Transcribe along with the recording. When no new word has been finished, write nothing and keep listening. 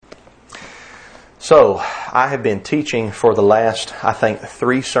So, I have been teaching for the last, I think,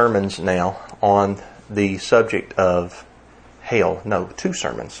 3 sermons now on the subject of hell. No, 2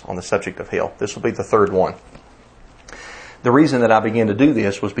 sermons on the subject of hell. This will be the 3rd one. The reason that I began to do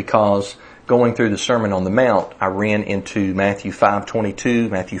this was because going through the Sermon on the Mount, I ran into Matthew 5:22,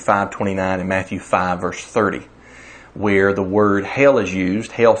 Matthew 5:29, and Matthew 5 verse 30, where the word hell is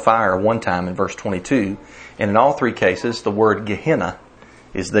used, hellfire one time in verse 22, and in all 3 cases, the word Gehenna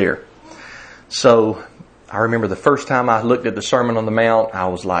is there. So, I remember the first time I looked at the Sermon on the Mount, I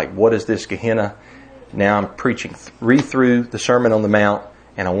was like, what is this Gehenna? Now I'm preaching through the Sermon on the Mount,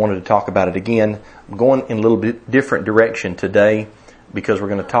 and I wanted to talk about it again. I'm going in a little bit different direction today because we're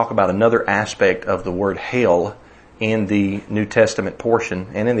going to talk about another aspect of the word hell in the New Testament portion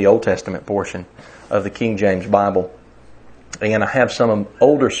and in the Old Testament portion of the King James Bible. And I have some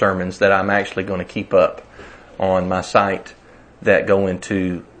older sermons that I'm actually going to keep up on my site that go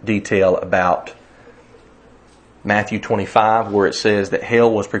into detail about Matthew 25, where it says that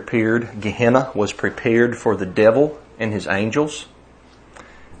hell was prepared, Gehenna was prepared for the devil and his angels.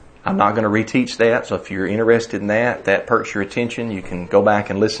 I'm not going to reteach that, so if you're interested in that, that perks your attention, you can go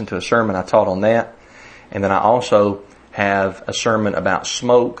back and listen to a sermon I taught on that. And then I also have a sermon about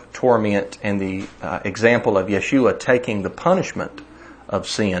smoke, torment, and the example of Yeshua taking the punishment of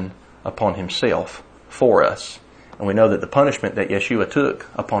sin upon himself for us. And we know that the punishment that Yeshua took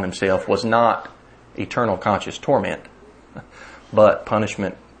upon himself was not eternal conscious torment, but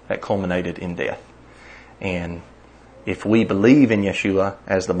punishment that culminated in death. And if we believe in Yeshua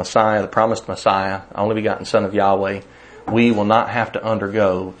as the Messiah, the promised Messiah, only begotten Son of Yahweh, we will not have to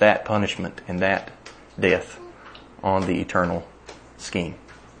undergo that punishment and that death on the eternal scheme.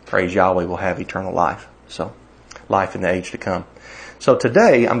 Praise Yahweh, we'll have eternal life. So, life in the age to come. So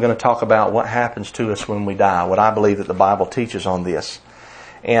today I'm going to talk about what happens to us when we die, what I believe that the Bible teaches on this.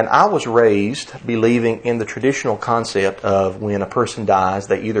 And I was raised believing in the traditional concept of when a person dies,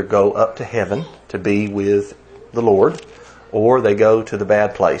 they either go up to heaven to be with the Lord, or they go to the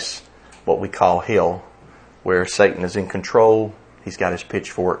bad place, what we call hell, where Satan is in control, he's got his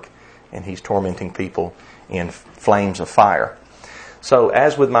pitchfork, and he's tormenting people in flames of fire. So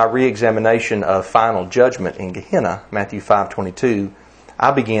as with my re-examination of final judgment in Gehenna, Matthew 5:22,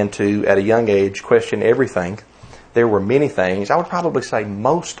 I began to, at a young age, question everything. There were many things, I would probably say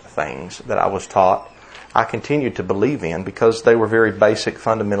most things that I was taught, I continued to believe in because they were very basic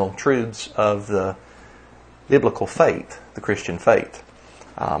fundamental truths of the biblical faith, the Christian faith.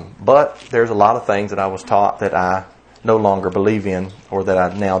 But there's a lot of things that I was taught that I no longer believe in or that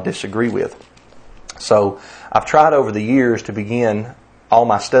I now disagree with. So I've tried over the years to begin all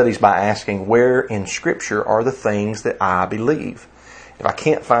my studies by asking where in Scripture are the things that I believe. If I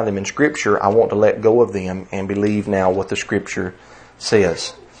can't find them in Scripture, I want to let go of them and believe now what the Scripture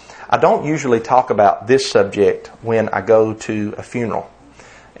says. I don't usually talk about this subject when I go to a funeral.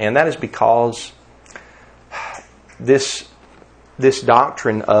 And that is because this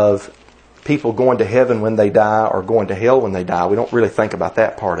doctrine of people going to heaven when they die or going to hell when they die, we don't really think about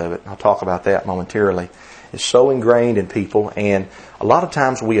that part of it. I'll talk about that momentarily. It's so ingrained in people, and a lot of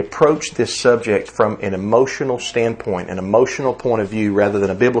times we approach this subject from an emotional standpoint, an emotional point of view rather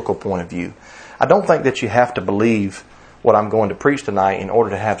than a biblical point of view. I don't think that you have to believe what I'm going to preach tonight in order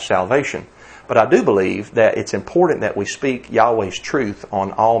to have salvation, but I do believe that it's important that we speak Yahweh's truth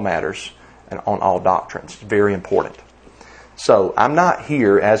on all matters and on all doctrines. It's very important. So, I'm not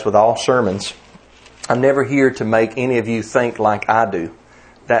here, as with all sermons, I'm never here to make any of you think like I do.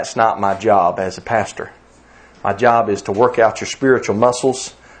 That's not my job as a pastor. My job is to work out your spiritual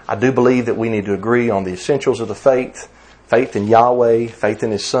muscles. I do believe that we need to agree on the essentials of the faith. Faith in Yahweh, faith in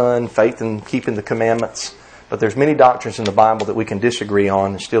His Son, faith in keeping the commandments. But there's many doctrines in the Bible that we can disagree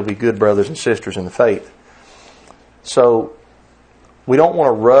on and still be good brothers and sisters in the faith. So, we don't want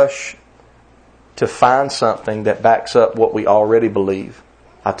to rush to find something that backs up what we already believe.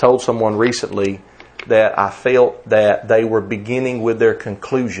 I told someone recently that I felt that they were beginning with their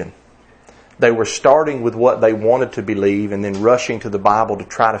conclusion. They were starting with what they wanted to believe and then rushing to the Bible to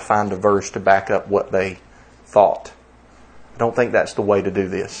try to find a verse to back up what they thought. I don't think that's the way to do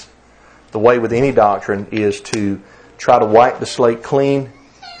this. The way with any doctrine is to try to wipe the slate clean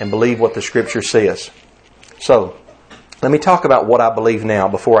and believe what the Scripture says. So, let me talk about what I believe now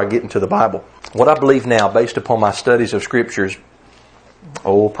before I get into the Bible. What I believe now, based upon my studies of Scriptures,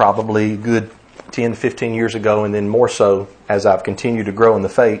 probably a good 10, 15 years ago, and then more so as I've continued to grow in the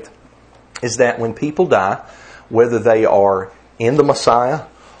faith, is that when people die, whether they are in the Messiah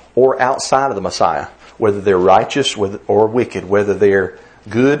or outside of the Messiah, whether they're righteous or wicked, whether they're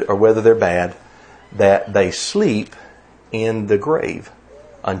good or whether they're bad, that they sleep in the grave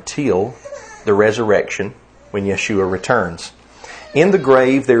until the resurrection when Yeshua returns. In the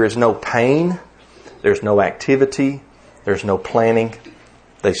grave, there is no pain, there's no activity, there's no planning.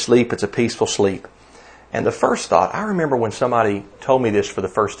 They sleep, it's a peaceful sleep. And the first thought, I remember when somebody told me this for the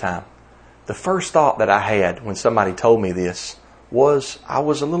first time, the first thought that I had when somebody told me this was I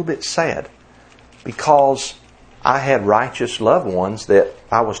was a little bit sad because I had righteous loved ones that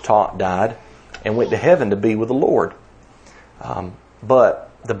I was taught died and went to heaven to be with the Lord.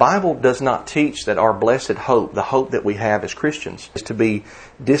 But the Bible does not teach that our blessed hope, the hope that we have as Christians, is to be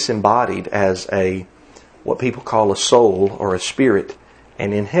disembodied as what people call a soul or a spirit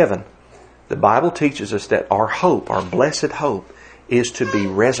and in heaven. The Bible teaches us that our hope, our blessed hope, is to be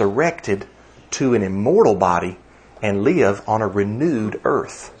resurrected to an immortal body and live on a renewed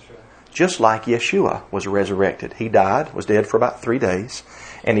earth. Just like Yeshua was resurrected. He died, was dead for about 3 days,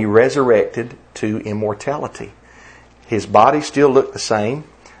 and He resurrected to immortality. His body still looked the same.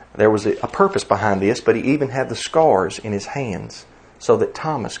 There was a purpose behind this, but He even had the scars in His hands so that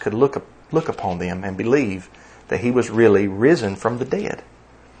Thomas could look upon them and believe that He was really risen from the dead.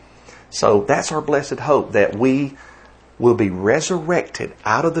 So that's our blessed hope, that we will be resurrected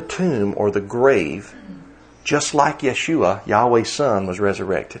out of the tomb or the grave, just like Yeshua, Yahweh's Son, was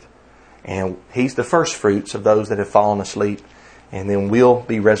resurrected. And He's the first fruits of those that have fallen asleep. And then we'll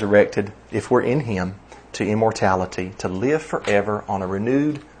be resurrected, if we're in Him, to immortality, to live forever on a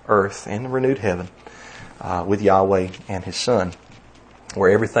renewed earth and a renewed heaven with Yahweh and His Son, where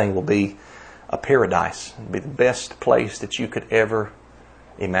everything will be a paradise. It'll be the best place that you could ever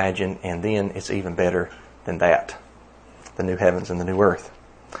imagine, and then it's even better than that, the new heavens and the new earth.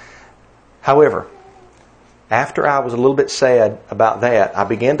 However, after I was a little bit sad about that, I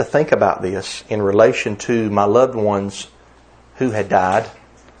began to think about this in relation to my loved ones who had died,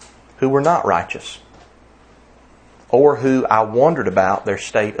 who were not righteous, or who I wondered about their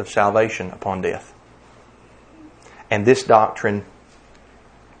state of salvation upon death. And this doctrine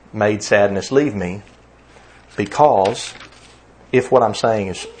made sadness leave me, because if what I'm saying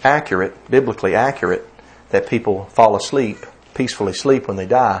is accurate, biblically accurate, that people fall asleep, peacefully sleep when they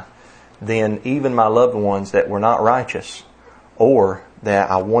die, then even my loved ones that were not righteous, or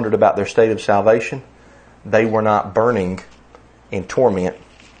that I wondered about their state of salvation, they were not burning in torment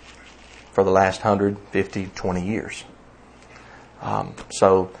for the last 150, 20 years.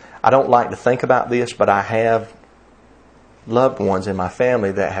 So I don't like to think about this, but I have loved ones in my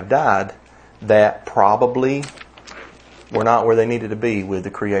family that have died that probably were not where they needed to be with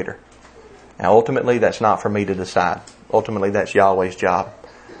the Creator. Now ultimately that's not for me to decide. Ultimately that's Yahweh's job.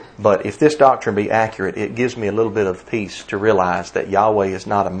 But if this doctrine be accurate, it gives me a little bit of peace to realize that Yahweh is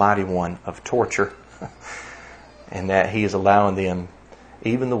not a mighty one of torture and that He is allowing them,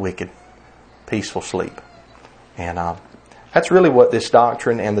 even the wicked, peaceful sleep. And that's really what this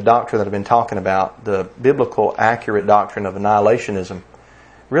doctrine and the doctrine that I've been talking about, the biblical accurate doctrine of annihilationism,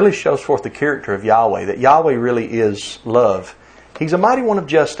 really shows forth the character of Yahweh, that Yahweh really is love. He's a mighty one of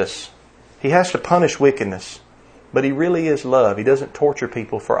justice. He has to punish wickedness, but He really is love. He doesn't torture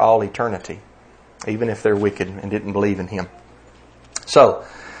people for all eternity, even if they're wicked and didn't believe in Him. So,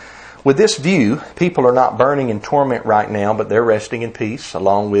 with this view, people are not burning in torment right now, but they're resting in peace,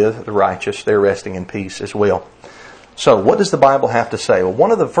 along with the righteous. They're resting in peace as well. So, what does the Bible have to say? Well,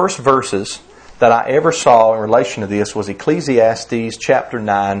 one of the first verses that I ever saw in relation to this was Ecclesiastes chapter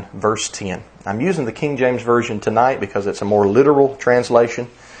 9, verse 10. I'm using the King James Version tonight because it's a more literal translation,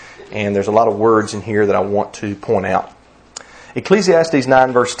 and there's a lot of words in here that I want to point out. Ecclesiastes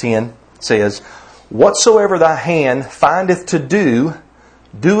 9, verse 10 says, "Whatsoever thy hand findeth to do,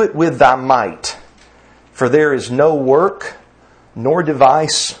 do it with thy might. For there is no work, nor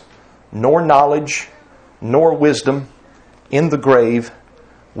device, nor knowledge, nor wisdom in the grave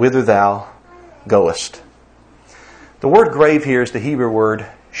whither thou goest." The word grave here is the Hebrew word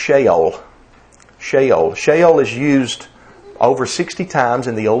Sheol. Sheol. Sheol is used over 60 times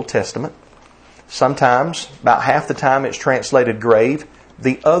in the Old Testament. Sometimes, about half the time, it's translated grave.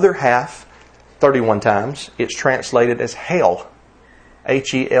 The other half, 31 times, it's translated as hell.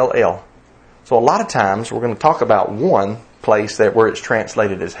 H-E-L-L. So a lot of times, we're going to talk about one place where it's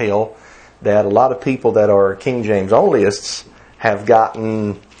translated as hell, that a lot of people that are King James onlyists have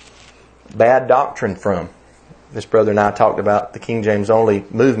gotten bad doctrine from. This brother and I talked about the King James only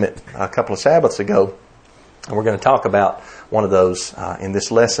movement a couple of Sabbaths ago, and we're going to talk about one of those in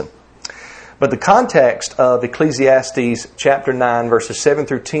this lesson. But the context of Ecclesiastes chapter 9 verses 7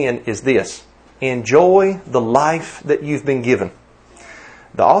 through 10 is this: enjoy the life that you've been given.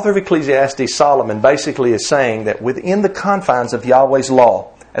 The author of Ecclesiastes, Solomon, basically is saying that within the confines of Yahweh's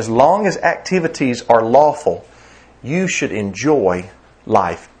law, as long as activities are lawful, you should enjoy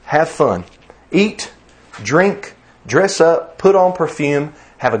life. Have fun. Eat, drink, dress up, put on perfume,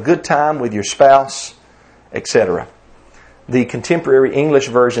 have a good time with your spouse, etc. The contemporary English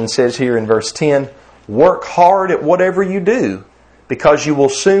version says here in verse 10, work hard at whatever you do, because you will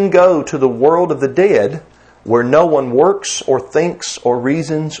soon go to the world of the dead, where no one works or thinks or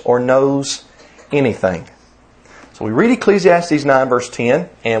reasons or knows anything. So we read Ecclesiastes 9 verse 10,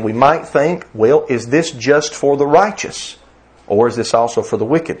 and we might think, well, is this just for the righteous? Or is this also for the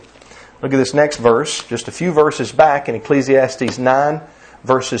wicked? Look at this next verse, just a few verses back in Ecclesiastes 9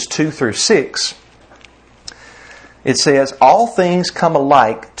 verses 2 through 6. It says, all things come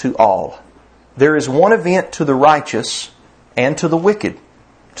alike to all. There is one event to the righteous and to the wicked,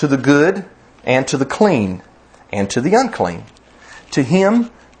 to the good and to the clean, and to the unclean, to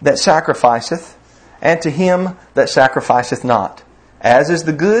him that sacrificeth, and to him that sacrificeth not. As is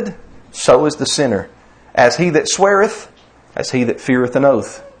the good, so is the sinner. As he that sweareth, as he that feareth an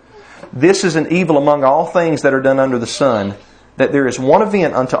oath. This is an evil among all things that are done under the sun, that there is one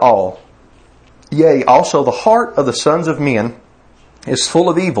event unto all. Yea, also the heart of the sons of men is full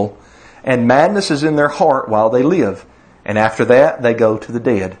of evil, and madness is in their heart while they live, and after that they go to the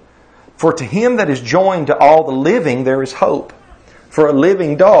dead. For to him that is joined to all the living there is hope. For a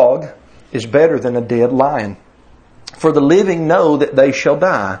living dog is better than a dead lion. For the living know that they shall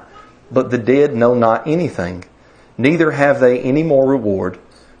die, but the dead know not anything. Neither have they any more reward,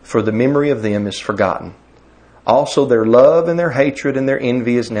 for the memory of them is forgotten. Also their love and their hatred and their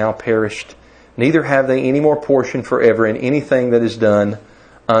envy is now perished. Neither have they any more portion forever in anything that is done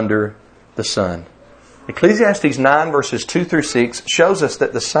under the sun. Ecclesiastes 9 verses 2 through 6 shows us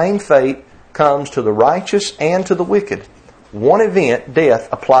that the same fate comes to the righteous and to the wicked. One event, death,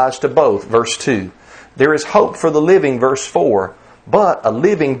 applies to both. Verse 2. There is hope for the living, verse 4. But a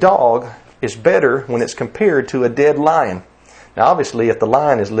living dog is better when it's compared to a dead lion. Now obviously if the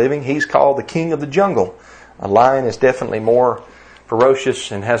lion is living, he's called the king of the jungle. A lion is definitely more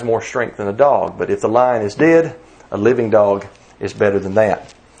ferocious and has more strength than a dog. But if the lion is dead, a living dog is better than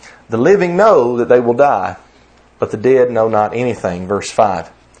that. The living know that they will die, but the dead know not anything. Verse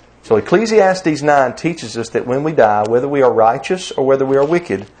 5. So Ecclesiastes 9 teaches us that when we die, whether we are righteous or whether we are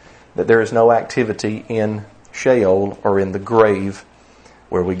wicked, that there is no activity in Sheol or in the grave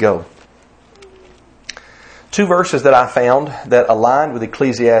where we go. Two verses that I found that aligned with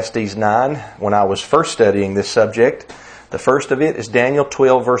Ecclesiastes 9 when I was first studying this subject. The first of it is Daniel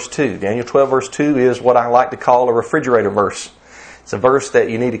 12 verse 2. Daniel 12 verse 2 is what I like to call a refrigerator verse. It's a verse that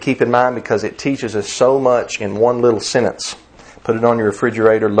you need to keep in mind because it teaches us so much in one little sentence. Put it on your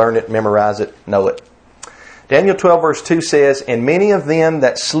refrigerator, learn it, memorize it, know it. Daniel 12 verse 2 says, and many of them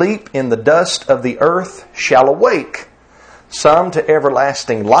that sleep in the dust of the earth shall awake, some to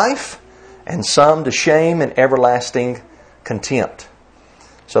everlasting life, and some to shame and everlasting contempt.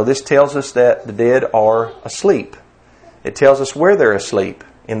 So this tells us that the dead are asleep. It tells us where they're asleep,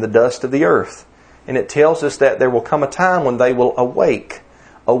 in the dust of the earth. And it tells us that there will come a time when they will awake.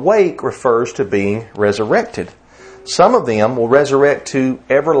 Awake refers to being resurrected. Some of them will resurrect to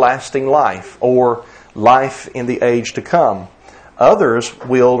everlasting life or life in the age to come. Others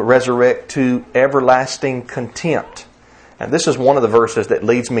will resurrect to everlasting contempt. And this is one of the verses that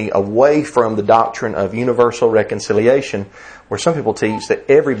leads me away from the doctrine of universal reconciliation, where some people teach that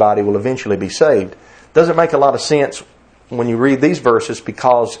everybody will eventually be saved. Doesn't make a lot of sense when you read these verses,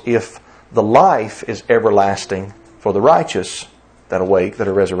 because if the life is everlasting for the righteous that awake, that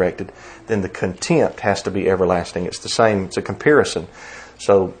are resurrected, then the contempt has to be everlasting. It's the same, it's a comparison.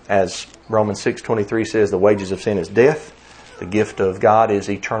 So as Romans 6:23 says, the wages of sin is death, the gift of God is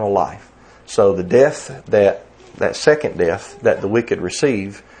eternal life. So the death, that second death that the wicked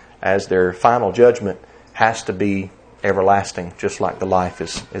receive as their final judgment has to be everlasting, just like the life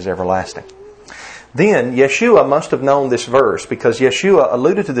is everlasting. Then Yeshua must have known this verse, because Yeshua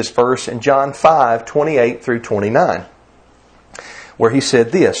alluded to this verse in John 5:28 through 29, where he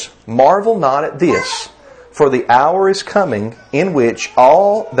said this, marvel not at this, for the hour is coming in which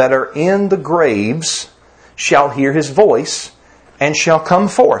all that are in the graves shall hear his voice and shall come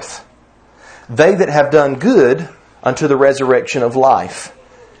forth. They that have done good unto the resurrection of life,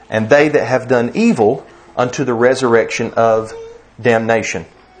 and they that have done evil unto the resurrection of damnation.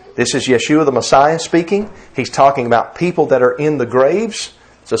 This is Yeshua the Messiah speaking. He's talking about people that are in the graves.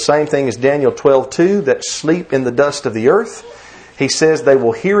 It's the same thing as Daniel 12:2, that sleep in the dust of the earth. He says they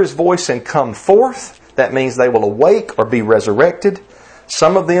will hear his voice and come forth. That means they will awake or be resurrected.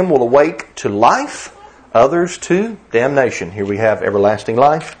 Some of them will awake to life, others to damnation. Here we have everlasting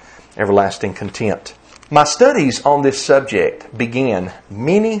life, everlasting contempt. My studies on this subject began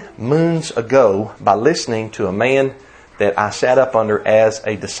many moons ago by listening to a man that I sat up under as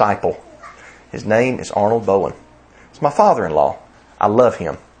a disciple. His name is Arnold Bowen. It's my father-in-law. I love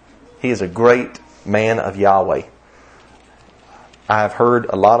him. He is a great man of Yahweh. I have heard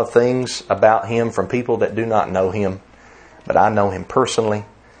a lot of things about him from people that do not know him, but I know him personally.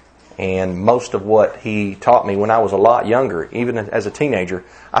 And most of what he taught me when I was a lot younger, even as a teenager,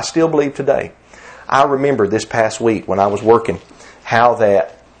 I still believe today. I remember this past week when I was working, how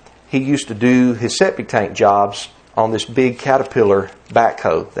that he used to do his septic tank jobs on this big Caterpillar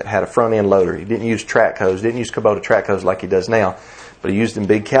backhoe that had a front end loader. He didn't use track hoes, didn't use Kubota track hoes like he does now, but he used them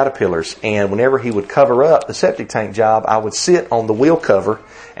big Caterpillars. And whenever he would cover up the septic tank job, I would sit on the wheel cover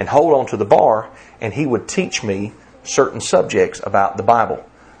and hold on to the bar, and he would teach me certain subjects about the Bible.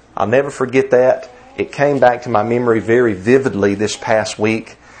 I'll never forget that. It came back to my memory very vividly this past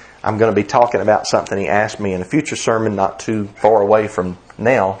week. I'm going to be talking about something he asked me in a future sermon not too far away from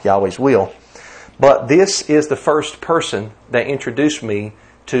now, Yahweh's will. But this is the first person that introduced me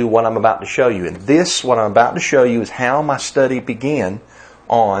to what I'm about to show you. And what I'm about to show you is how my study began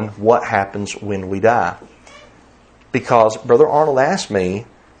on what happens when we die. Because Brother Arnold asked me,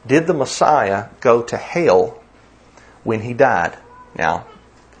 did the Messiah go to hell when he died? Now,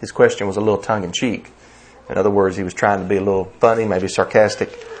 his question was a little tongue-in-cheek. In other words, he was trying to be a little funny, maybe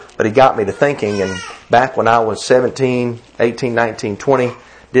sarcastic. But he got me to thinking, and back when I was 17, 18, 19, 20,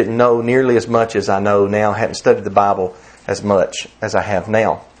 didn't know nearly as much as I know now, hadn't studied the Bible as much as I have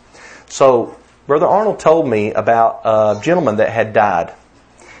now. So, Brother Arnold told me about a gentleman that had died.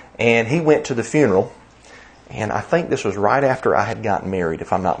 And he went to the funeral, and I think this was right after I had gotten married,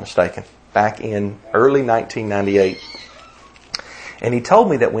 if I'm not mistaken, back in early 1998. And he told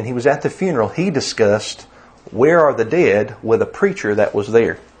me that when he was at the funeral, he discussed Where Are the Dead with a preacher that was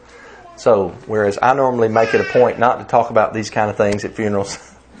there. So, whereas I normally make it a point not to talk about these kind of things at funerals,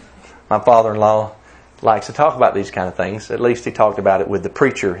 my father-in-law likes to talk about these kind of things. At least he talked about it with the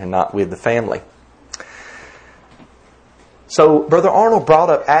preacher and not with the family. So, Brother Arnold brought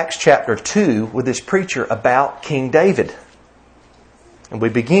up Acts chapter 2 with this preacher about King David. And we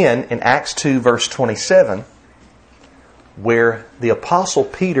begin in Acts 2 verse 27, where the Apostle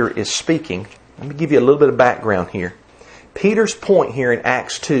Peter is speaking. Let me give you a little bit of background here. Peter's point here in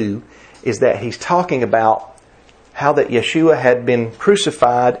Acts 2 is that he's talking about how that Yeshua had been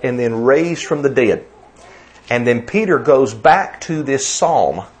crucified and then raised from the dead. And then Peter goes back to this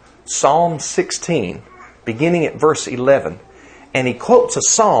psalm, Psalm 16, beginning at verse 11. And he quotes a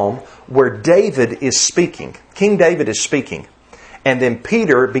psalm where David is speaking. King David is speaking. And then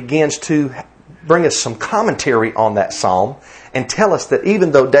Peter begins to bring us some commentary on that psalm and tell us that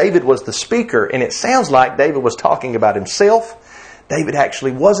even though David was the speaker, and it sounds like David was talking about himself, David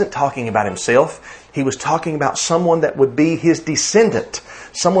actually wasn't talking about himself. He was talking about someone that would be his descendant,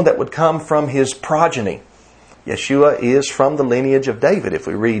 someone that would come from his progeny. Yeshua is from the lineage of David, if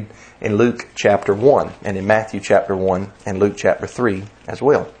we read in Luke chapter 1 and in Matthew chapter 1 and Luke chapter 3 as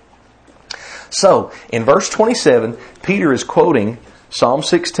well. So, in verse 27, Peter is quoting Psalm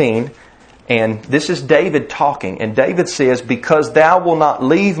 16, and this is David talking. And David says, because thou wilt not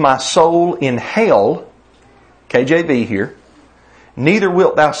leave my soul in hell, KJV here, neither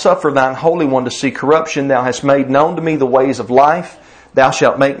wilt thou suffer thine Holy One to see corruption. Thou hast made known to me the ways of life. Thou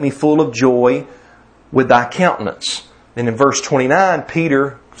shalt make me full of joy with thy countenance. Then in verse 29,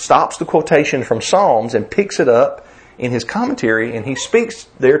 Peter stops the quotation from Psalms and picks it up in his commentary, and he speaks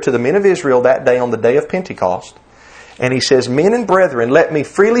there to the men of Israel that day on the day of Pentecost. And he says, men and brethren, let me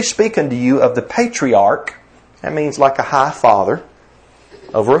freely speak unto you of the patriarch, that means like a high father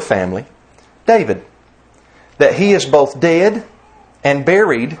over a family, David, that he is both dead and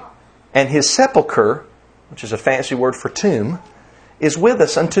buried, and his sepulchre, which is a fancy word for tomb, is with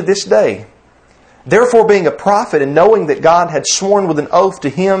us unto this day. Therefore, being a prophet, and knowing that God had sworn with an oath to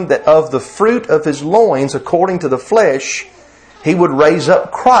him that of the fruit of his loins, according to the flesh, he would raise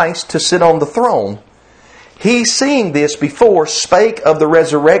up Christ to sit on the throne. He, seeing this before, spake of the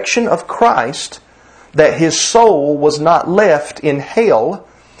resurrection of Christ, that his soul was not left in hell,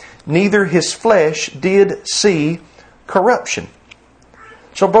 neither his flesh did see corruption.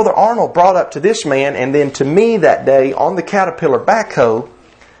 So Brother Arnold brought up to this man and then to me that day on the Caterpillar backhoe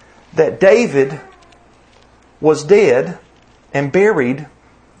that David was dead and buried,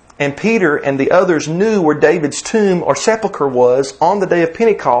 and Peter and the others knew where David's tomb or sepulchre was on the day of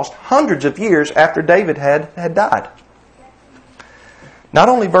Pentecost, hundreds of years after David had died. Not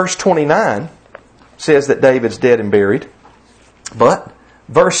only verse 29 says that David's dead and buried, but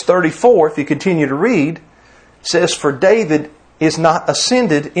verse 34, if you continue to read, says, for David is not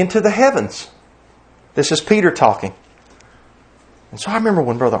ascended into the heavens. This is Peter talking. And so I remember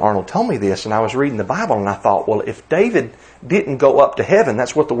when Brother Arnold told me this, and I was reading the Bible, and I thought, well, if David didn't go up to heaven,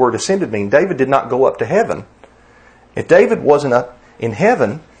 that's what the word ascended means. David did not go up to heaven. If David wasn't up in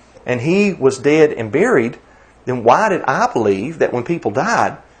heaven, and he was dead and buried, then why did I believe that when people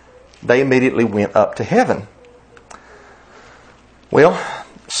died, they immediately went up to heaven? Well,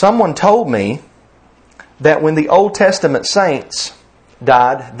 someone told me that when the Old Testament saints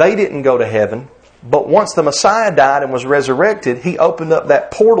died, they didn't go to heaven. But once the Messiah died and was resurrected, He opened up that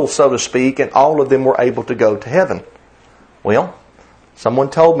portal, so to speak, and all of them were able to go to heaven. Well,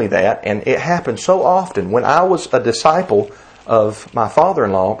 someone told me that, and it happened so often. When I was a disciple of my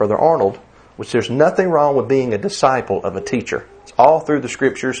father-in-law, Brother Arnold, which there's nothing wrong with being a disciple of a teacher. It's all through the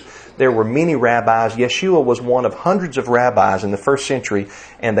Scriptures. There were many rabbis. Yeshua was one of hundreds of rabbis in the first century,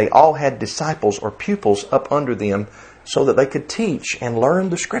 and they all had disciples or pupils up under them so that they could teach and learn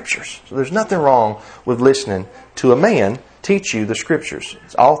the Scriptures. So there's nothing wrong with listening to a man teach you the Scriptures.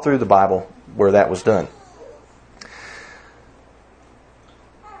 It's all through the Bible where that was done.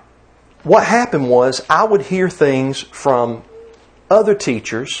 What happened was I would hear things from other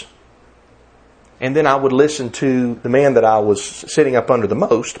teachers, and then I would listen to the man that I was sitting up under the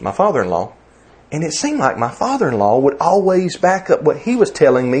most, my father-in-law, and it seemed like my father-in-law would always back up what he was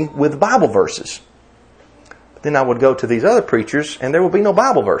telling me with Bible verses. Then I would go to these other preachers, and there would be no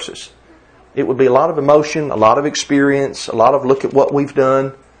Bible verses. It would be a lot of emotion, a lot of experience, a lot of look at what we've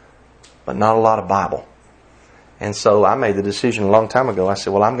done, but not a lot of Bible. And so I made the decision a long time ago. I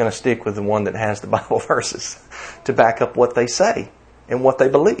said, well, I'm going to stick with the one that has the Bible verses to back up what they say and what they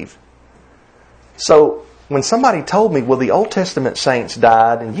believe. So when somebody told me, well, the Old Testament saints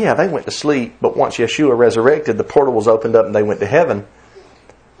died, and yeah, they went to sleep, but once Yeshua resurrected, the portal was opened up and they went to heaven.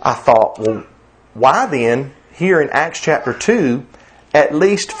 I thought, well, why then, here in Acts chapter 2, at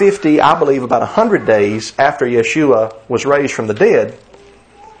least 50, I believe about 100 days after Yeshua was raised from the dead,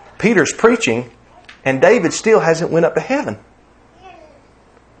 Peter's preaching, and David still hasn't went up to heaven.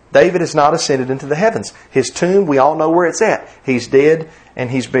 David has not ascended into the heavens. His tomb, we all know where it's at. He's dead and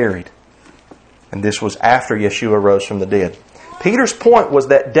he's buried. And this was after Yeshua rose from the dead. Peter's point was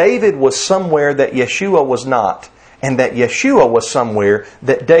that David was somewhere that Yeshua was not, and that Yeshua was somewhere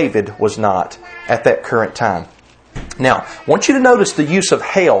that David was not at that current time. Now, I want you to notice the use of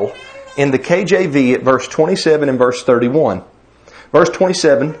hell in the KJV at verse 27 and verse 31. Verse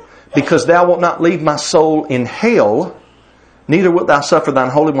 27, because thou wilt not leave my soul in hell, neither wilt thou suffer thine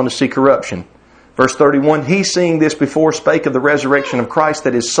Holy One to see corruption. Verse 31, he seeing this before spake of the resurrection of Christ,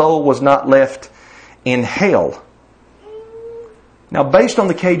 that his soul was not left in hell. Now, based on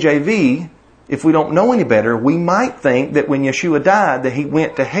the KJV, if we don't know any better, we might think that when Yeshua died, that he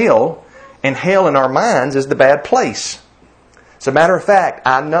went to hell, and hell in our minds is the bad place. As a matter of fact,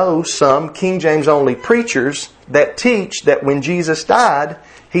 I know some King James only preachers that teach that when Jesus died,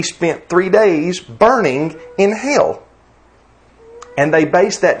 he spent 3 days burning in hell. And they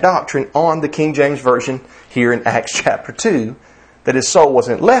base that doctrine on the King James Version here in Acts chapter 2, that his soul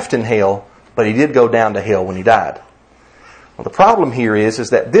wasn't left in hell, but he did go down to hell when he died. Well, the problem here is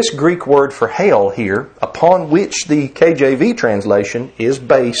that this Greek word for hell here, upon which the KJV translation is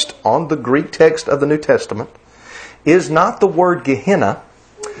based on the Greek text of the New Testament, is not the word Gehenna,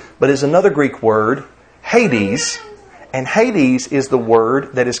 but is another Greek word, Hades. And Hades is the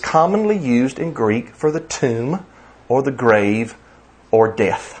word that is commonly used in Greek for the tomb or the grave or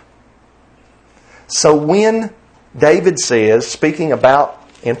death. So when David says, speaking about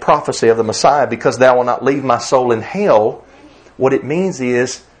in prophecy of the Messiah, because thou wilt not leave my soul in hell, what it means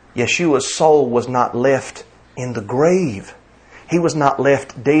is Yeshua's soul was not left in the grave. He was not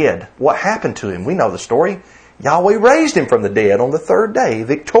left dead. What happened to him? We know the story. Yahweh raised him from the dead on the third day,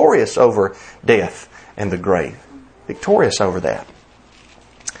 victorious over death and the grave. Victorious over that.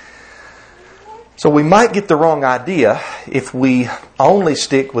 So we might get the wrong idea if we only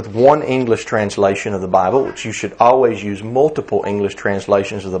stick with one English translation of the Bible, which you should always use multiple English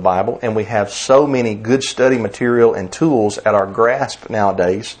translations of the Bible, and we have so many good study material and tools at our grasp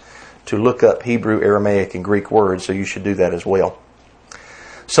nowadays to look up Hebrew, Aramaic, and Greek words, so you should do that as well.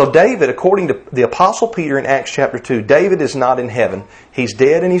 So David, according to the Apostle Peter in Acts chapter 2, David is not in heaven. He's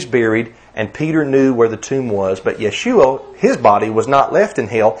dead and he's buried, and Peter knew where the tomb was. But Yeshua, his body was not left in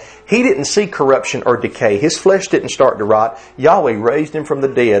hell. He didn't see corruption or decay. His flesh didn't start to rot. Yahweh raised him from the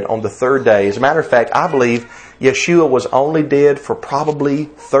dead on the third day. As a matter of fact, I believe Yeshua was only dead for probably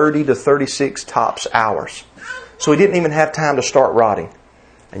 30 to 36 tops hours. So he didn't even have time to start rotting.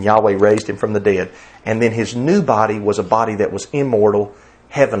 And Yahweh raised him from the dead. And then his new body was a body that was immortal,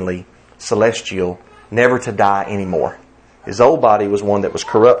 heavenly, celestial, never to die anymore. His old body was one that was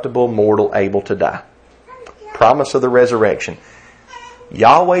corruptible, mortal, able to die. Promise of the resurrection.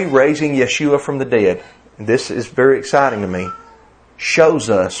 Yahweh raising Yeshua from the dead, and this is very exciting to me, shows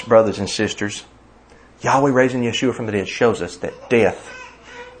us, brothers and sisters, Yahweh raising Yeshua from the dead shows us that death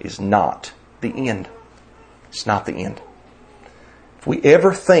is not the end. It's not the end. If we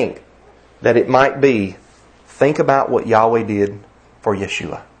ever think that it might be, think about what Yahweh did for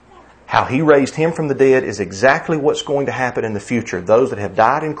Yeshua. How He raised Him from the dead is exactly what's going to happen in the future. Those that have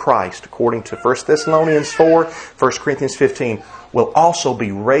died in Christ, according to 1 Thessalonians 4, 1 Corinthians 15, will also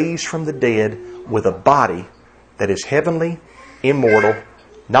be raised from the dead with a body that is heavenly, immortal,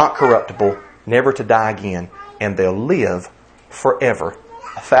 not corruptible, never to die again, and they'll live forever.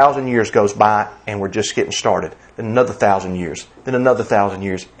 1,000 years goes by and we're just getting started. Then another 1,000 years. Then another 1,000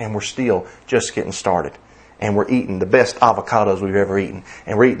 years and we're still just getting started. And we're eating the best avocados we've ever eaten.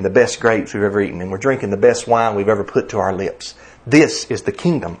 And we're eating the best grapes we've ever eaten. And we're drinking the best wine we've ever put to our lips. This is the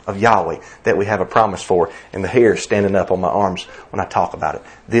kingdom of Yahweh that we have a promise for. And the hair is standing up on my arms when I talk about it.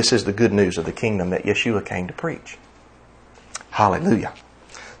 This is the good news of the kingdom that Yeshua came to preach. Hallelujah.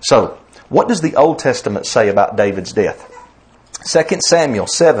 So, what does the Old Testament say about David's death? 2 Samuel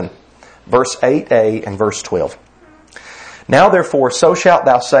 7, verse 8a and verse 12. Now therefore, so shalt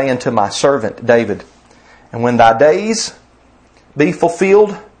thou say unto my servant David, and when thy days be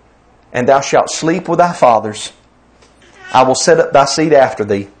fulfilled, and thou shalt sleep with thy fathers, I will set up thy seed after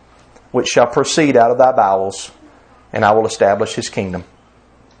thee, which shall proceed out of thy bowels, and I will establish his kingdom.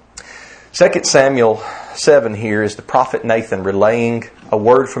 2 Samuel 7 here is the prophet Nathan relaying a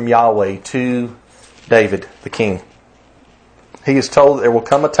word from Yahweh to David, the king. He is told that there will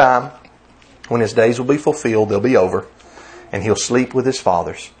come a time when his days will be fulfilled, they'll be over, and he'll sleep with his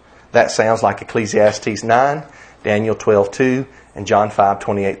fathers. That sounds like Ecclesiastes 9, Daniel 12:2, and John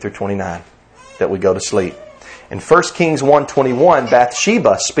 5:28 through 29, that we go to sleep. In 1 Kings 1:21,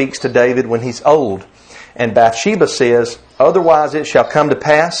 Bathsheba speaks to David when he's old. And Bathsheba says, otherwise it shall come to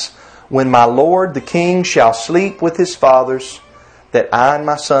pass, when my Lord the king shall sleep with his fathers, that I and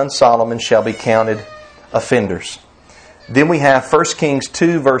my son Solomon shall be counted offenders. Then we have 1 Kings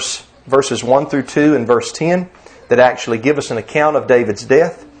 2, verses 1 through 2 and verse 10, that actually give us an account of David's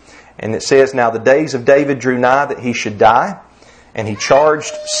death. And it says, now the days of David drew nigh that he should die. And he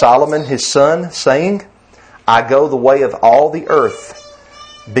charged Solomon his son, saying, I go the way of all the earth.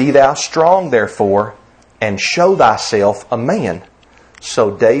 Be thou strong therefore, and show thyself a man.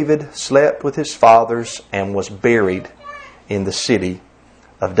 So David slept with his fathers and was buried in the city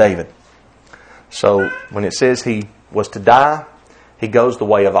of David. So when it says he was to die, he goes the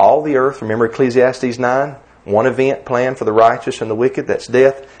way of all the earth. Remember Ecclesiastes 9? One event planned for the righteous and the wicked, that's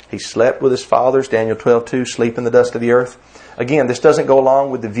death. He slept with his fathers, Daniel 12:2, sleep in the dust of the earth. Again, this doesn't go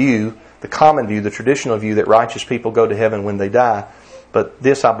along with the view, the common view, the traditional view that righteous people go to heaven when they die. But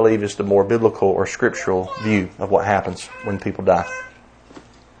this, I believe, is the more biblical or scriptural view of what happens when people die.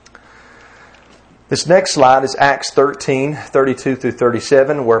 This next slide is Acts 13:32 through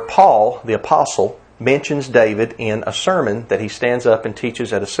 37, where Paul, the apostle, mentions David in a sermon that he stands up and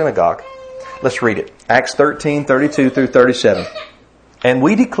teaches at a synagogue. Let's read it. Acts 13:32 through 37. And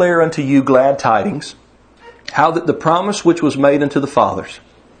we declare unto you glad tidings, how that the promise which was made unto the fathers,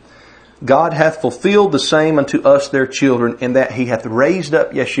 God hath fulfilled the same unto us their children, in that He hath raised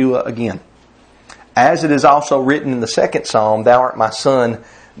up Yeshua again. As it is also written in the second psalm, Thou art my son,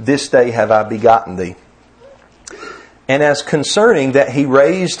 this day have I begotten thee. And as concerning that He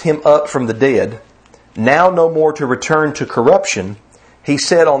raised Him up from the dead, now no more to return to corruption, He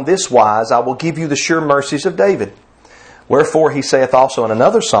said on this wise, I will give you the sure mercies of David. Wherefore He saith also in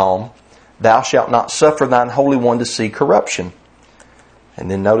another psalm, Thou shalt not suffer thine Holy One to see corruption. And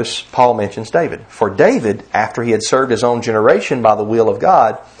then notice Paul mentions David. For David, after he had served his own generation by the will of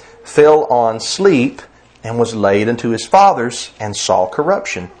God, fell on sleep and was laid unto his fathers and saw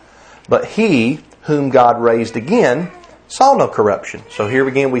corruption. But he, whom God raised again, saw no corruption. So here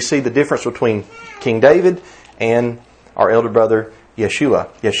again we see the difference between King David and our elder brother Yeshua.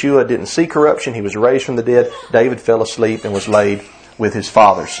 Yeshua didn't see corruption. He was raised from the dead. David fell asleep and was laid with his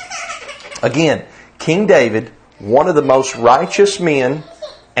fathers. Again, King David, one of the most righteous men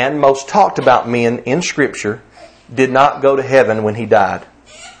and most talked about men in Scripture, did not go to heaven when he died.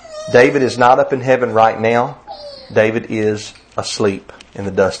 David is not up in heaven right now. David is asleep in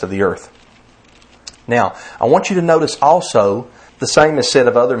the dust of the earth. Now, I want you to notice also the same is said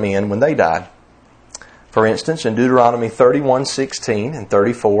of other men when they died. For instance, in Deuteronomy 31:16 and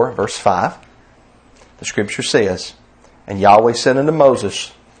 34, verse 5, the Scripture says, And Yahweh said unto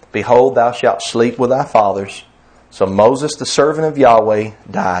Moses, Behold, thou shalt sleep with thy fathers. So Moses, the servant of Yahweh,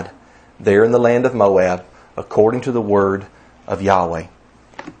 died there in the land of Moab, according to the word of Yahweh.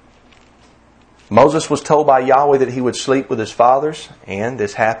 Moses was told by Yahweh that he would sleep with his fathers, and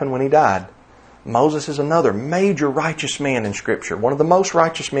this happened when he died. Moses is another major righteous man in Scripture, one of the most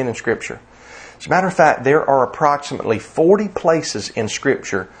righteous men in Scripture. As a matter of fact, there are approximately 40 places in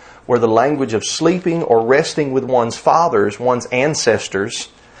Scripture where the language of sleeping or resting with one's fathers, one's ancestors,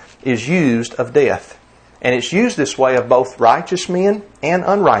 is used of death. And it's used this way of both righteous men and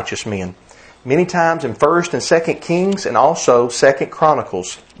unrighteous men. Many times in 1st and 2nd Kings and also 2nd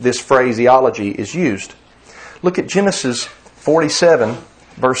Chronicles, this phraseology is used. Look at Genesis 47,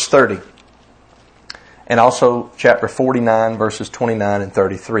 verse 30. And also chapter 49, verses 29 and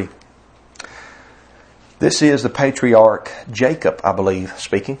 33. This is the patriarch Jacob, I believe,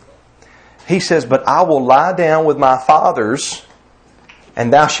 speaking. He says, "But I will lie down with my fathers,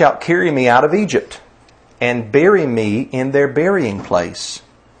 and thou shalt carry me out of Egypt, and bury me in their burying place."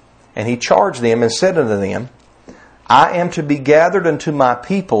 And he charged them and said unto them, "I am to be gathered unto my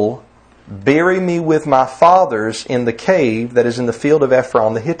people, bury me with my fathers in the cave that is in the field of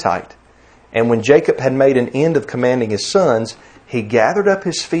Ephron the Hittite." And when Jacob had made an end of commanding his sons, he gathered up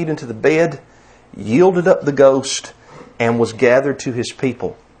his feet into the bed, yielded up the ghost, and was gathered to his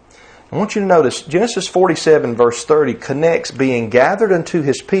people. I want you to notice, Genesis 47 verse 30 connects being gathered unto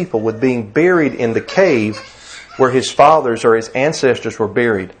his people with being buried in the cave where his fathers or his ancestors were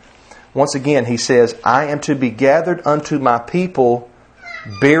buried. Once again, he says, "I am to be gathered unto my people,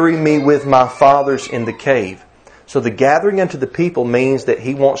 bury me with my fathers in the cave." So the gathering unto the people means that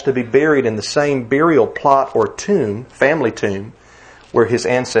he wants to be buried in the same burial plot or tomb, family tomb, where his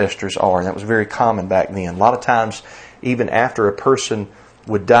ancestors are. And that was very common back then. A lot of times, even after a person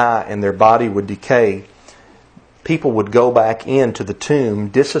would die and their body would decay, people would go back into the tomb,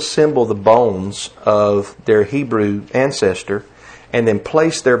 disassemble the bones of their Hebrew ancestor, and then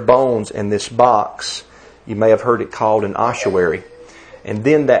place their bones in this box. You may have heard it called an ossuary. And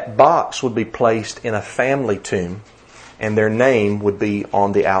then that box would be placed in a family tomb, and their name would be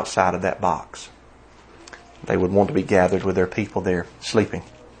on the outside of that box. They would want to be gathered with their people there, sleeping.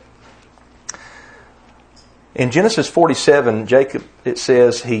 In Genesis 47, Jacob, it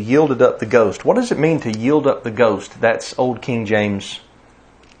says, he yielded up the ghost. What does it mean to yield up the ghost? That's Old King James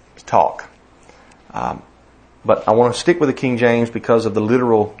talk. But I want to stick with the King James because of the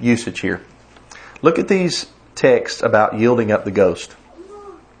literal usage here. Look at these texts about yielding up the ghost.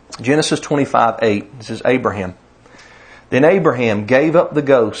 Genesis 25:8, this is Abraham. "Then Abraham gave up the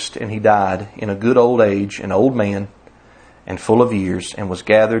ghost, and he died in a good old age, an old man, and full of years, and was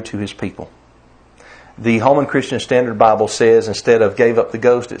gathered to his people." The Holman Christian Standard Bible says, instead of gave up the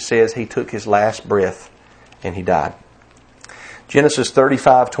ghost, it says he took his last breath, and he died. Genesis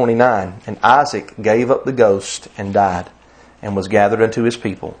 35:29, "And Isaac gave up the ghost, and died, and was gathered unto his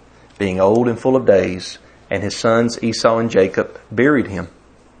people, being old and full of days, and his sons Esau and Jacob buried him."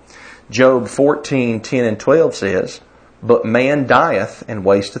 Job 14:10 and 12 says, "But man dieth and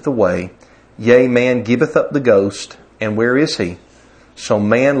wasteth away. Yea, man giveth up the ghost, and where is he? So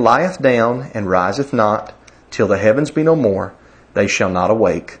man lieth down and riseth not, till the heavens be no more. They shall not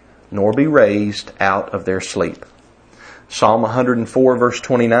awake, nor be raised out of their sleep." Psalm 104 verse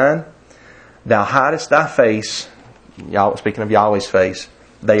 29, "Thou hidest thy face," speaking of Yahweh's face,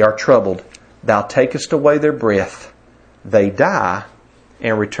 "they are troubled. Thou takest away their breath. They die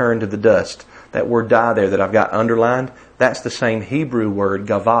and return to the dust." That word "die" there that I've got underlined, that's the same Hebrew word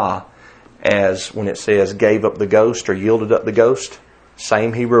gavah as when it says gave up the ghost or yielded up the ghost.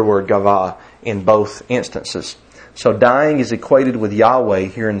 Same Hebrew word gavah in both instances. So dying is equated with Yahweh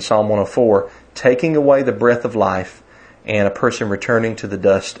here in Psalm 104, taking away the breath of life and a person returning to the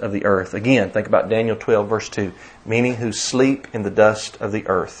dust of the earth. Again, think about Daniel 12 verse 2, "Many who sleep in the dust of the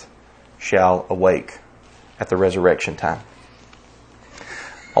earth shall awake at the resurrection time."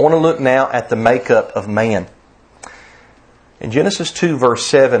 I want to look now at the makeup of man. In Genesis 2 verse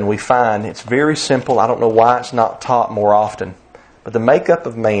 7 we find, it's very simple, I don't know why it's not taught more often, but the makeup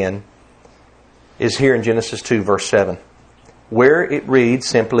of man is here in Genesis 2 verse 7, where it reads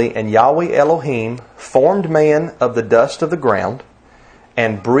simply, "And Yahweh Elohim formed man of the dust of the ground,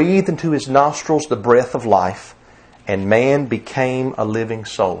 and breathed into his nostrils the breath of life, and man became a living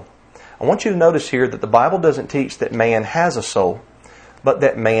soul." I want you to notice here that the Bible doesn't teach that man has a soul, but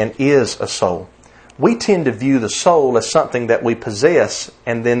that man is a soul. We tend to view the soul as something that we possess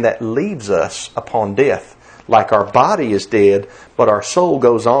and then that leaves us upon death. Like our body is dead, but our soul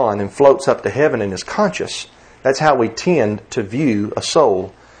goes on and floats up to heaven and is conscious. That's how we tend to view a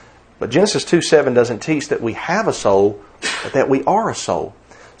soul. But Genesis 2:7 doesn't teach that we have a soul, but that we are a soul.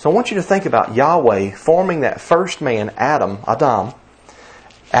 So I want you to think about Yahweh forming that first man, Adam,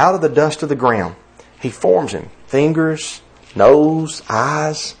 out of the dust of the ground. He forms him. Fingers, nose,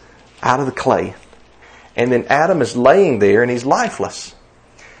 eyes, out of the clay. And then Adam is laying there and he's lifeless.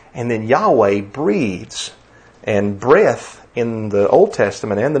 And then Yahweh breathes. And breath in the Old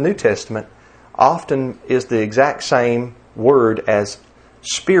Testament and the New Testament often is the exact same word as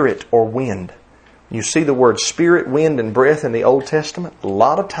spirit or wind. You see the word spirit, wind, and breath in the Old Testament. A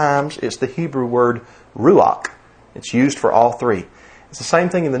lot of times it's the Hebrew word ruach. It's used for all three. It's the same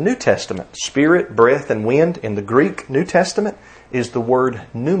thing in the New Testament. Spirit, breath, and wind in the Greek New Testament is the word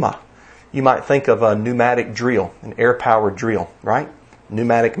pneuma. You might think of a pneumatic drill, an air-powered drill, right?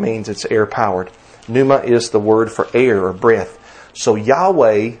 Pneumatic means it's air-powered. Pneuma is the word for air or breath. So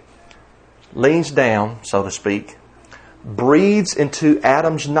Yahweh leans down, so to speak, breathes into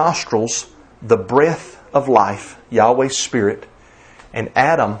Adam's nostrils the breath of life, Yahweh's Spirit, and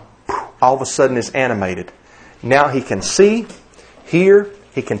Adam all of a sudden is animated. Now he can see, hear,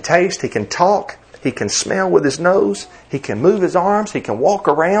 he can taste, he can talk, he can smell with his nose, he can move his arms, he can walk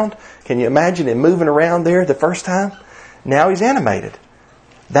around. Can you imagine him moving around there the first time? Now he's animated.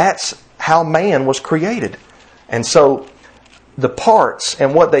 That's how man was created. And so the parts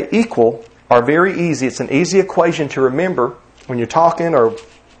and what they equal are very easy. It's an easy equation to remember when you're talking or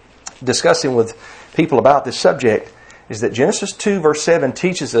discussing with people about this subject, is that Genesis 2 verse 7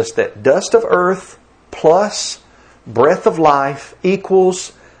 teaches us that dust of earth plus breath of life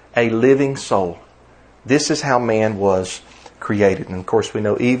equals a living soul. This is how man was created. And of course we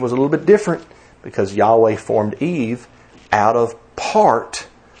know Eve was a little bit different because Yahweh formed Eve out of part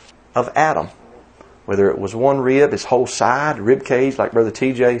of Adam. Whether it was one rib, his whole side, rib cage, like Brother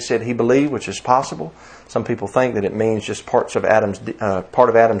TJ said he believed, which is possible. Some people think that it means just part of Adam's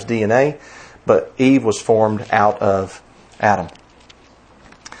DNA, but Eve was formed out of Adam.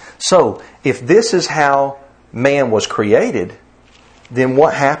 So, if this is how man was created, then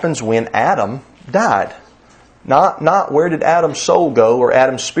what happens when Adam died? Not where did Adam's soul go or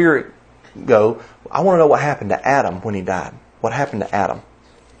Adam's spirit go. I want to know what happened to Adam when he died. What happened to Adam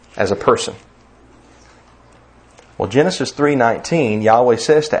as a person? Well, Genesis 3:19, Yahweh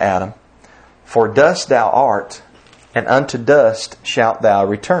says to Adam, "For dust thou art, and unto dust shalt thou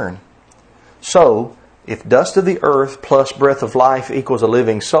return." So, if dust of the earth plus breath of life equals a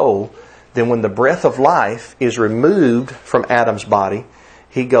living soul, then when the breath of life is removed from Adam's body,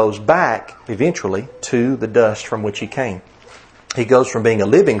 he goes back, eventually, to the dust from which he came. He goes from being a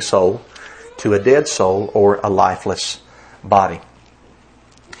living soul to a dead soul or a lifeless body.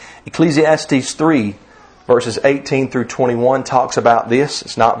 Ecclesiastes 3 verses 18 through 21 talks about this.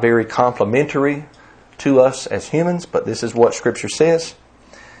 It's not very complimentary to us as humans, but this is what Scripture says.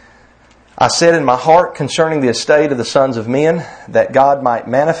 "I said in my heart concerning the estate of the sons of men, that God might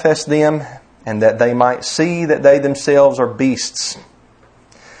manifest them, and that they might see that they themselves are beasts.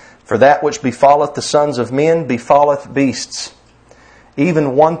 For that which befalleth the sons of men befalleth beasts.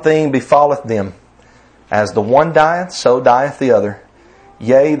 Even one thing befalleth them. As the one dieth, so dieth the other.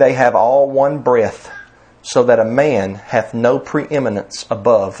 Yea, they have all one breath, so that a man hath no preeminence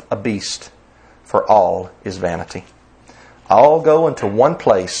above a beast. For all is vanity. All go into one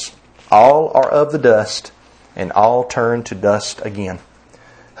place. All are of the dust, and all turn to dust again.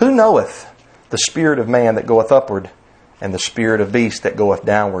 Who knoweth the spirit of man that goeth upward, and the spirit of beast that goeth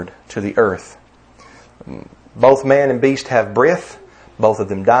downward to the earth?" Both man and beast have breath. Both of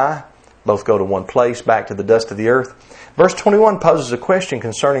them die. Both go to one place, back to the dust of the earth. Verse 21 poses a question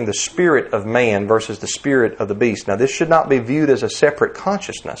concerning the spirit of man versus the spirit of the beast. Now, this should not be viewed as a separate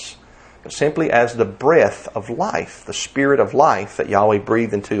consciousness, but simply as the breath of life, the spirit of life that Yahweh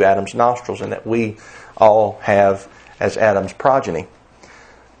breathed into Adam's nostrils and that we all have as Adam's progeny.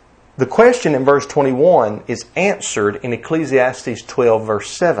 The question in verse 21 is answered in Ecclesiastes 12 verse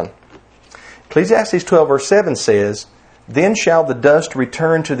 7. Ecclesiastes 12 verse 7 says, "Then shall the dust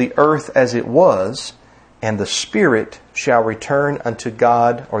return to the earth as it was, and the spirit shall return unto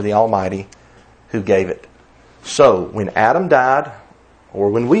God," or the Almighty, "who gave it." So, when Adam died, or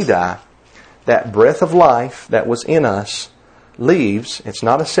when we die, that breath of life that was in us leaves. It's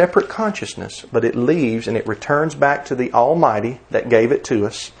not a separate consciousness, but it leaves and it returns back to the Almighty that gave it to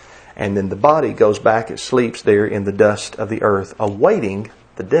us. And then the body goes back, it sleeps there in the dust of the earth, awaiting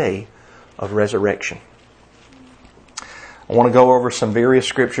the day of resurrection. I want to go over some various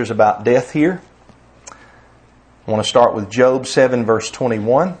scriptures about death here. I want to start with Job 7 verse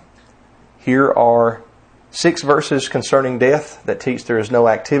 21. Here are 6 verses concerning death that teach there is no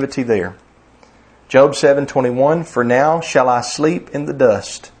activity there. Job 7:21, "For now shall I sleep in the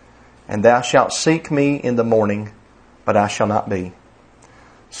dust, and thou shalt seek me in the morning, but I shall not be."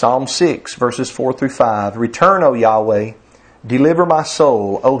 Psalm 6 verses 4 through 5, "Return, O Yahweh, deliver my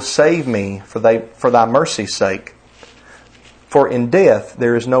soul, O save me for thy mercy's sake. For in death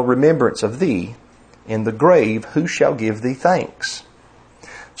there is no remembrance of thee. In the grave who shall give thee thanks?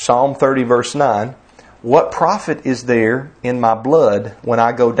 Psalm 30 verse 9. What profit is there in my blood when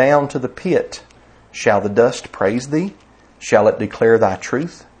I go down to the pit? Shall the dust praise thee? Shall it declare thy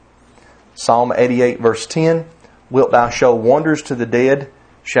truth? Psalm 88 verse 10. Wilt thou show wonders to the dead?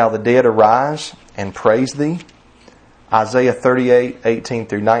 Shall the dead arise and praise thee? Isaiah 38, 18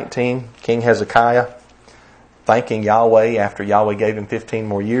 through 19. King Hezekiah thanking Yahweh after Yahweh gave him 15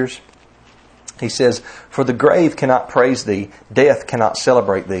 more years. He says, For the grave cannot praise thee, death cannot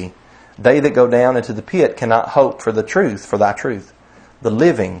celebrate thee. They that go down into the pit cannot hope for the truth, for thy truth. The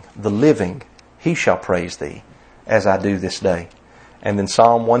living, he shall praise thee, as I do this day. And then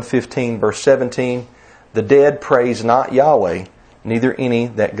Psalm 115, verse 17, The dead praise not Yahweh, neither any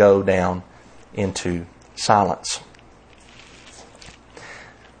that go down into silence.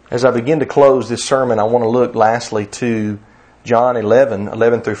 As I begin to close this sermon, I want to look lastly to John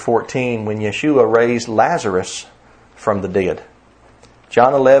 11 through 14, when Yeshua raised Lazarus from the dead.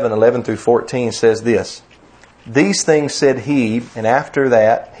 John 11 through 14 says this, These things said he, and after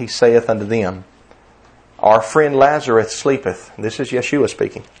that he saith unto them, Our friend Lazarus sleepeth. This is Yeshua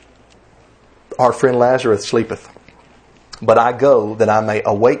speaking. Our friend Lazarus sleepeth, but I go that I may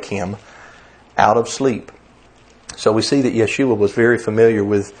awake him out of sleep. So we see that Yeshua was very familiar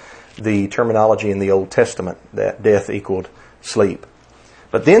with the terminology in the Old Testament, that death equaled sleep.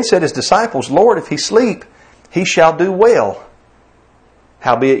 But then said his disciples, Lord, if he sleep, he shall do well.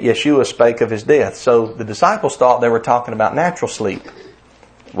 Howbeit Yeshua spake of his death. So the disciples thought they were talking about natural sleep.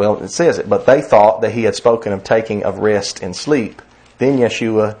 Well, it says it, but they thought that he had spoken of taking of rest and sleep. Then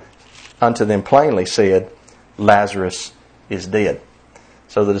Yeshua unto them plainly said, Lazarus is dead.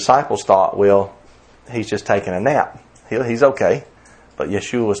 So the disciples thought, well, he's just taking a nap. He's okay. But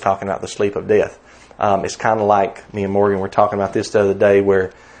Yeshua was talking about the sleep of death. It's kind of like me and Morgan were talking about this the other day,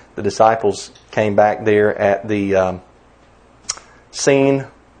 where the disciples came back there at the scene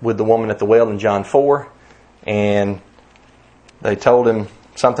with the woman at the well in John 4, and they told him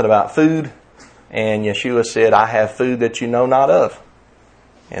something about food, and Yeshua said, I have food that you know not of.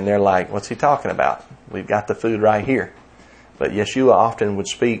 And they're like, what's he talking about? We've got the food right here. But Yeshua often would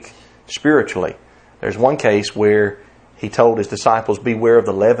speak spiritually. There's one case where he told his disciples, beware of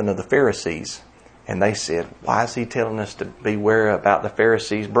the leaven of the Pharisees. And they said, why is he telling us to beware about the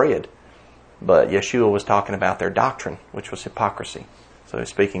Pharisees' bread? But Yeshua was talking about their doctrine, which was hypocrisy. So he's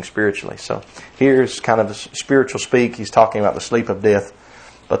speaking spiritually. So here's kind of a spiritual speak. He's talking about the sleep of death.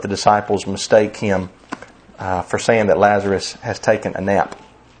 But the disciples mistake him for saying that Lazarus has taken a nap.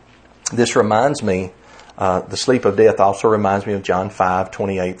 This reminds me, the sleep of death also reminds me of John 5,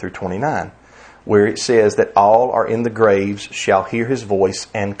 28 through 29, where it says that all are in the graves shall hear his voice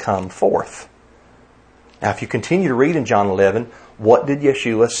and come forth. Now, if you continue to read in John 11, what did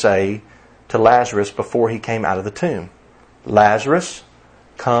Yeshua say to Lazarus before he came out of the tomb? Lazarus,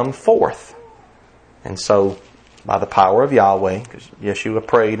 come forth. And so, by the power of Yahweh, because Yeshua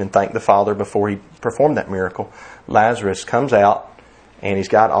prayed and thanked the Father before he performed that miracle, Lazarus comes out, and he's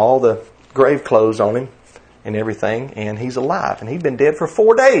got all the grave clothes on him and everything, and he's alive. And he'd been dead for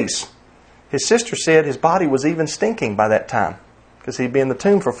 4 days. His sister said his body was even stinking by that time, because he'd been in the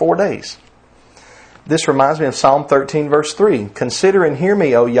tomb for 4 days. This reminds me of Psalm 13 verse 3. Consider and hear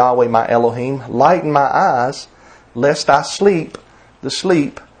me, O Yahweh my Elohim. Lighten my eyes, lest I sleep the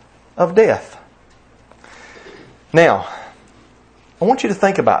sleep of death. Now, I want you to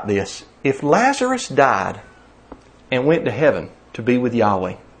think about this. If Lazarus died and went to heaven to be with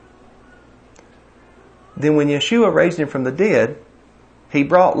Yahweh, then when Yeshua raised him from the dead, he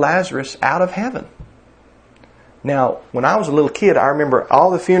brought Lazarus out of heaven. Now, when I was a little kid, I remember all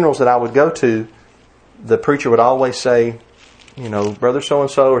the funerals that I would go to, the preacher would always say, you know, brother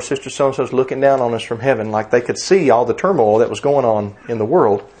so-and-so or sister so-and-so is looking down on us from heaven, like they could see all the turmoil that was going on in the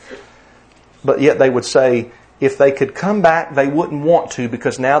world. But yet they would say, if they could come back, they wouldn't want to,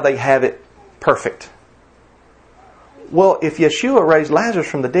 because now they have it perfect. Well, if Yeshua raised Lazarus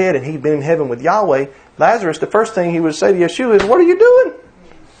from the dead and he'd been in heaven with Yahweh, Lazarus, the first thing he would say to Yeshua is, what are you doing?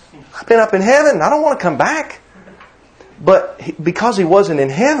 I've been up in heaven. I don't want to come back. But because he wasn't in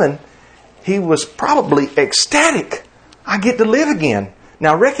heaven, he was probably ecstatic. I get to live again.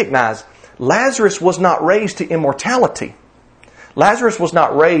 Now recognize, Lazarus was not raised to immortality. Lazarus was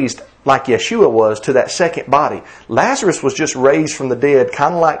not raised like Yeshua was to that second body. Lazarus was just raised from the dead,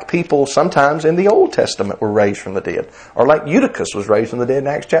 kind of like people sometimes in the Old Testament were raised from the dead. Or like Eutychus was raised from the dead in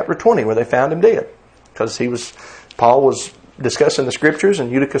Acts chapter 20, where they found him dead. Because Paul was discussing the scriptures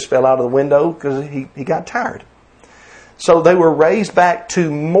and Eutychus fell out of the window because he got tired. So they were raised back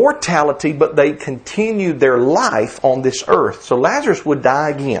to mortality, but they continued their life on this earth. So Lazarus would die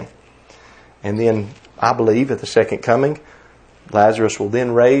again. And then, I believe, at the second coming, Lazarus will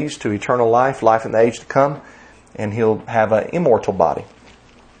then raise to eternal life, life in the age to come, and he'll have an immortal body.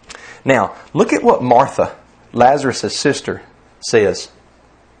 Now, look at what Martha, Lazarus' sister, says.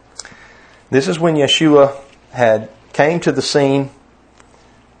 This is when Yeshua came to the scene,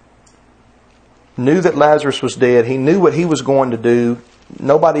 knew that Lazarus was dead. He knew what he was going to do.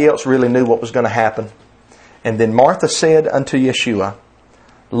 Nobody else really knew what was going to happen. And then Martha said unto Yeshua,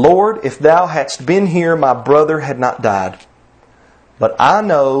 Lord, if thou hadst been here, my brother had not died. But I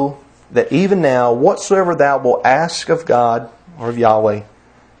know that even now, whatsoever thou wilt ask of God or of Yahweh,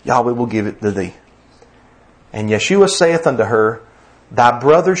 Yahweh will give it to thee. And Yeshua saith unto her, Thy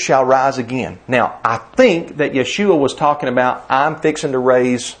brother shall rise again. Now, I think that Yeshua was talking about, I'm fixing to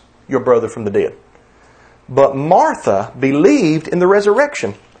raise your brother from the dead. But Martha believed in the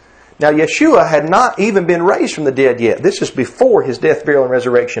resurrection. Now, Yeshua had not even been raised from the dead yet. This is before his death, burial, and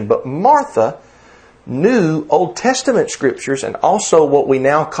resurrection. But Martha knew Old Testament scriptures and also what we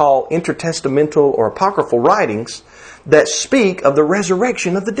now call intertestamental or apocryphal writings that speak of the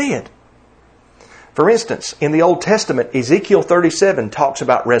resurrection of the dead. For instance, in the Old Testament, Ezekiel 37 talks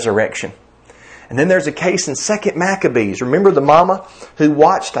about resurrection. And then there's a case in 2 Maccabees. Remember the mama who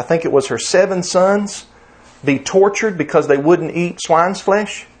watched, I think it was her 7 sons, be tortured because they wouldn't eat swine's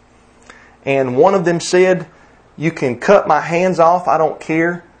flesh? And one of them said, you can cut my hands off, I don't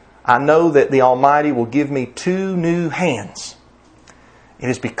care. I know that the Almighty will give me 2 new hands. It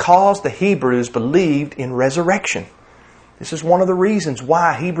is because the Hebrews believed in resurrection. This is one of the reasons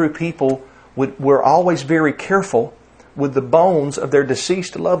why Hebrew people were always very careful with the bones of their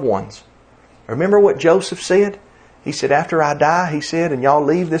deceased loved ones. Remember what Joseph said? He said, after I die, he said, and y'all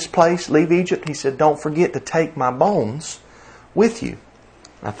leave this place, leave Egypt, he said, don't forget to take my bones with you.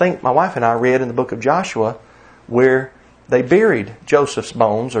 I think my wife and I read in the book of Joshua where they buried Joseph's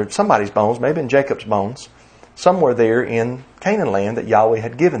bones, or somebody's bones, maybe in Jacob's bones, somewhere there in Canaan land that Yahweh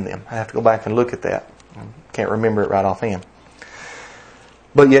had given them. I have to go back and look at that. I can't remember it right offhand.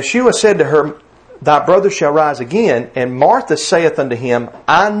 But Yeshua said to her, Thy brother shall rise again. And Martha saith unto him,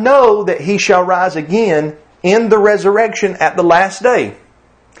 I know that he shall rise again in the resurrection at the last day.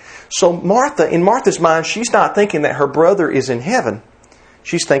 So Martha, in Martha's mind, she's not thinking that her brother is in heaven.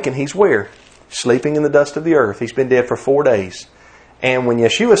 She's thinking he's where? Sleeping in the dust of the earth. He's been dead for 4 days. And when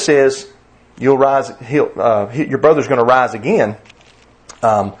Yeshua says, you'll rise, your brother's going to rise again,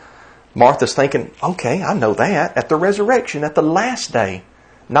 Martha's thinking, okay, I know that. At the resurrection, at the last day.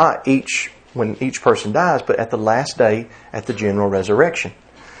 Not when each person dies, but at the last day, at the general resurrection.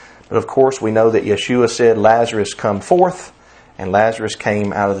 But of course, we know that Yeshua said, Lazarus come forth, and Lazarus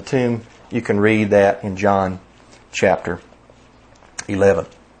came out of the tomb. You can read that in John chapter 11.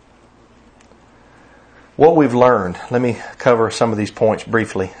 What we've learned, let me cover some of these points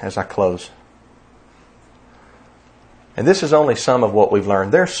briefly as I close. And this is only some of what we've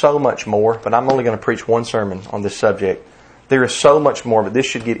learned. There's so much more, but I'm only going to preach one sermon on this subject. There is so much more, but this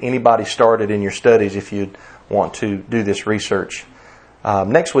should get anybody started in your studies if you want to do this research.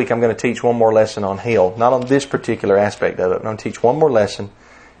 Next week I'm going to teach one more lesson on hell. Not on this particular aspect of it, but I'm going to teach one more lesson,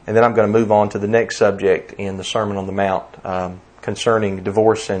 and then I'm going to move on to the next subject in the Sermon on the Mount concerning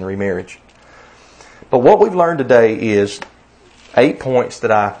divorce and remarriage. But what we've learned today is 8 points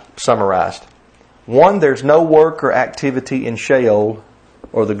that I summarized. 1, there's no work or activity in Sheol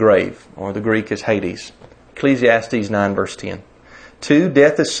or the grave, or the Greek is Hades. Ecclesiastes 9 verse 10. 2,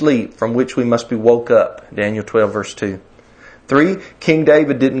 death is sleep from which we must be woke up. Daniel 12 verse 2. 3, King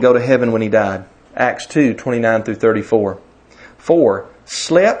David didn't go to heaven when he died. Acts 2, 29 through 34. 4,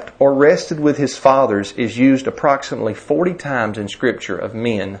 slept or rested with his fathers is used approximately 40 times in Scripture of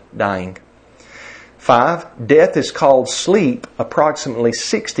men dying. 5, death is called sleep approximately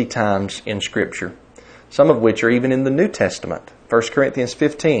 60 times in Scripture, some of which are even in the New Testament. 1 Corinthians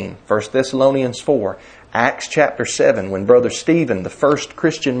 15, 1 Thessalonians 4, Acts chapter 7, when Brother Stephen, the first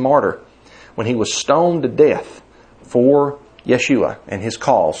Christian martyr, when he was stoned to death for Yeshua and his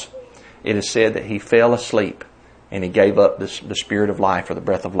cause, it is said that he fell asleep and he gave up the spirit of life, or the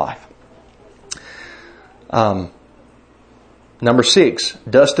breath of life. Number 6,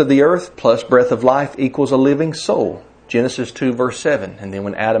 dust of the earth plus breath of life equals a living soul. Genesis 2 verse 7. And then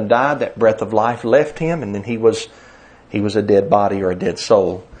when Adam died, that breath of life left him, and then he was a dead body or a dead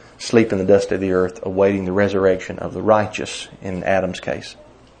soul, sleep in the dust of the earth, awaiting the resurrection of the righteous in Adam's case.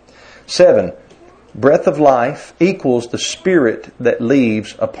 7, breath of life equals the spirit that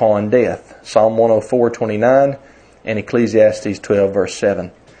leaves upon death. Psalm 104:29 and Ecclesiastes 12 verse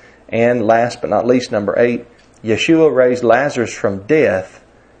 7. And last but not least, number 8, Yeshua raised Lazarus from death,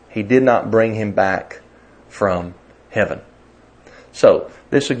 He did not bring him back from heaven. So,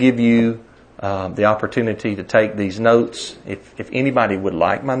 this will give you the opportunity to take these notes. If anybody would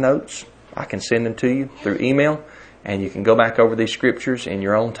like my notes, I can send them to you through email, and you can go back over these scriptures in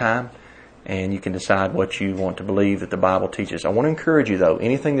your own time, and you can decide what you want to believe that the Bible teaches. I want to encourage you, though,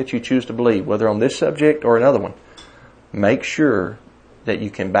 anything that you choose to believe, whether on this subject or another one, make sure that you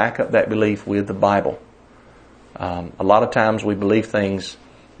can back up that belief with the Bible. A lot of times we believe things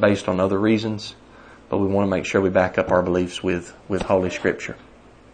based on other reasons, but we want to make sure we back up our beliefs with Holy Scripture.